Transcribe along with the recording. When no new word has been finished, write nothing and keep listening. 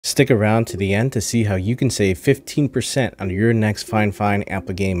Stick around to the end to see how you can save 15% on your next FIFINE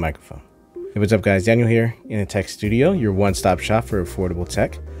AmpliGame microphone. Hey, what's up guys, Daniel here in the Tech Studio, your one-stop shop for affordable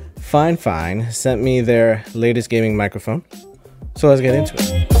tech. FIFINE sent me their latest gaming microphone, so let's get into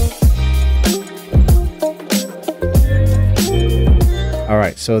it.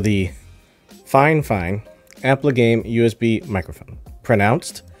 Alright, so the FIFINE AmpliGame USB microphone,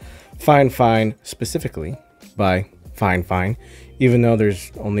 pronounced FIFINE specifically by FIFINE, even though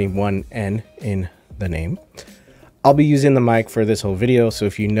there's only one N in the name. I'll be using the mic for this whole video, so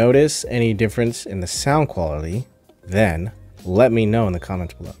if you notice any difference in the sound quality, then let me know in the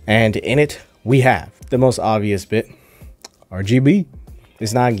comments below. And in it, we have the most obvious bit, RGB.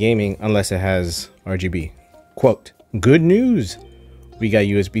 It's not gaming unless it has RGB. Quote, good news, we got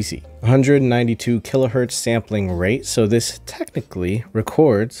USB-C. 192 kilohertz sampling rate, so this technically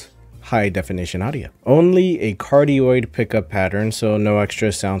records high definition audio. Only a cardioid pickup pattern, so no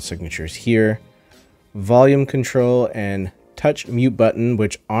extra sound signatures here. Volume control and touch mute button,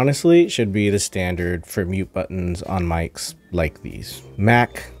 which honestly should be the standard for mute buttons on mics like these.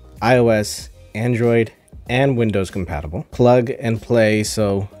 Mac, iOS, Android, and Windows compatible. Plug and play,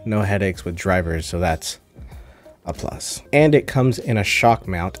 so no headaches with drivers, so that's a plus. And it comes in a shock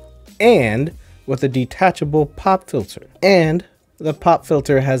mount and with a detachable pop filter. And the pop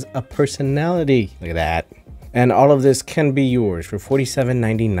filter has a personality. Look at that. And all of this can be yours for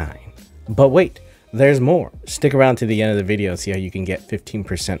 $47.99. But wait, there's more. Stick around to the end of the video and see how you can get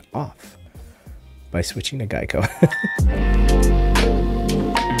 15% off by switching to Geico.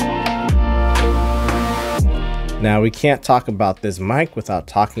 Now, we can't talk about this mic without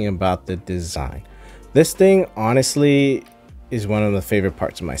talking about the design. This thing, honestly, is one of the favorite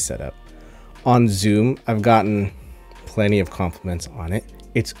parts of my setup. On Zoom, I've gotten plenty of compliments on it.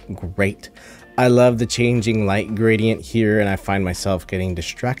 It's great. I love the changing light gradient here, and I find myself getting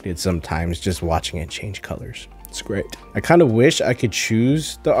distracted sometimes just watching it change colors. It's great. I kind of wish I could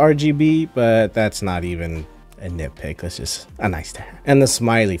choose the RGB, but that's not even a nitpick. That's just a nice to have. And the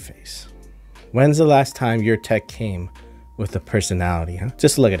smiley face. When's the last time your tech came with a personality, huh?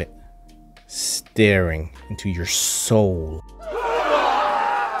 Just look at it. Staring into your soul.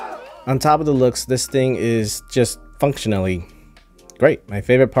 On top of the looks, this thing is just functionally great. My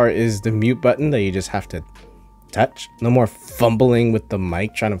favorite part is the mute button that you just have to touch. No more fumbling with the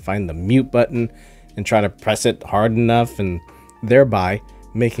mic trying to find the mute button and try to press it hard enough, and thereby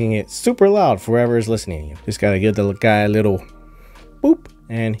making it super loud for whoever is listening to you. Just gotta give the guy a little boop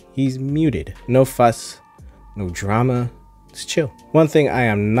and he's muted. No fuss, no drama, it's chill. One thing I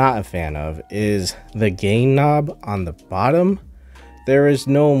am not a fan of is the gain knob on the bottom. There is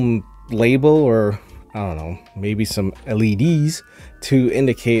no label or I don't know, maybe some LEDs to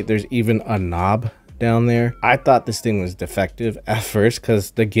indicate there's even a knob down there. I thought this thing was defective at first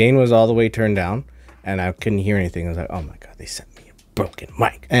because the gain was all the way turned down and I couldn't hear anything. I was like, oh my God, they sent me a broken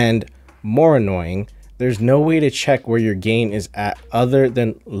mic. And more annoying, there's no way to check where your gain is at other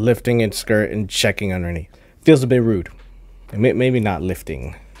than lifting its skirt and checking underneath. Feels a bit rude. Maybe not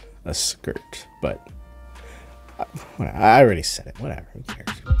lifting a skirt, but I already said it, whatever, who cares?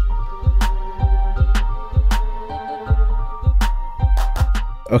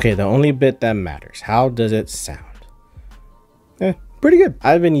 Okay, the only bit that matters. How does it sound? Pretty good.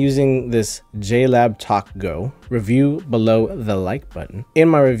 I've been using this JLab Talk Go. Review below the like button. In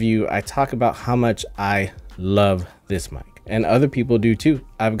my review, I talk about how much I love this mic. And other people do too.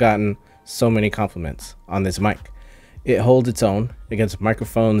 I've gotten so many compliments on this mic. It holds its own against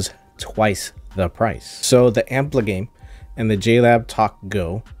microphones twice the price. So the AmpliGame and the JLab Talk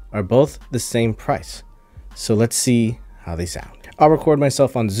Go are both the same price. So let's see how they sound. I'll record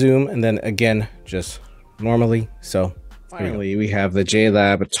myself on Zoom and then again, just normally. So finally, we have the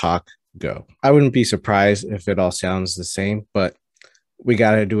JLab Talk Go. I wouldn't be surprised if it all sounds the same, but we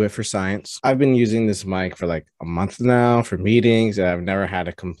got to do it for science. I've been using this mic for like a month now for meetings, and I've never had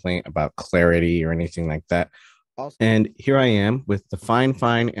a complaint about clarity or anything like that. And here I am with the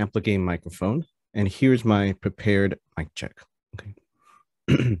FIFINE AmpliGame microphone, and here's my prepared mic check.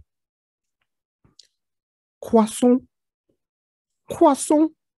 Okay. Croissant.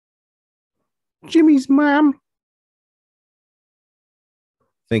 Croissant. Jimmy's mom.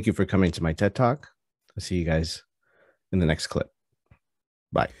 Thank you for coming to my TED Talk. I'll see you guys in the next clip.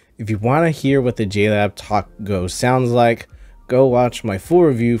 Bye. If you want to hear what the JLab Talk Go sounds like, go watch my full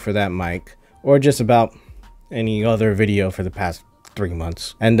review for that mic, or just about any other video for the past 3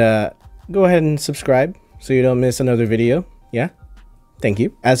 months. And go ahead and subscribe so you don't miss another video. Yeah, thank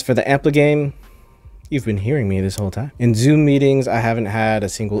you. As for the AmpliGame, you've been hearing me this whole time. In Zoom meetings, I haven't had a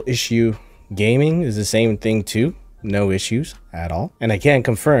single issue. Gaming is the same thing too. no issues at all. And I can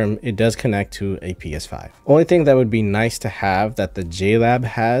confirm it does connect to a PS5. Only thing that would be nice to have that the JLab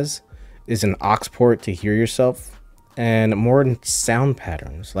has is an aux port to hear yourself and more sound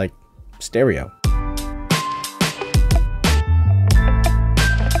patterns like stereo.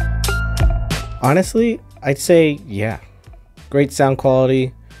 Honestly, I'd say yeah. Great sound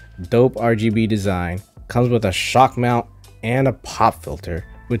quality, dope RGB design, comes with a shock mount and a pop filter,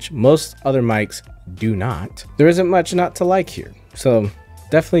 which most other mics do not. There isn't much not to like here, so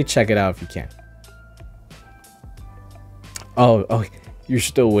definitely check it out if you can. Oh, you're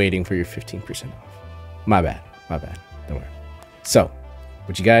still waiting for your 15% off. My bad, don't worry. So,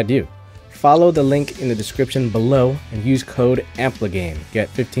 what you gotta do, follow the link in the description below and use code AmpliGame. Get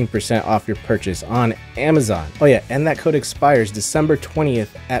 15% off your purchase on Amazon. Oh yeah, and that code expires December 20th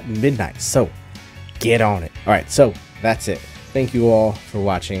at midnight, so get on it. All right, so that's it. Thank you all for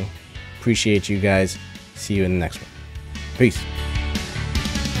watching. Appreciate you guys. See you in the next one. Peace.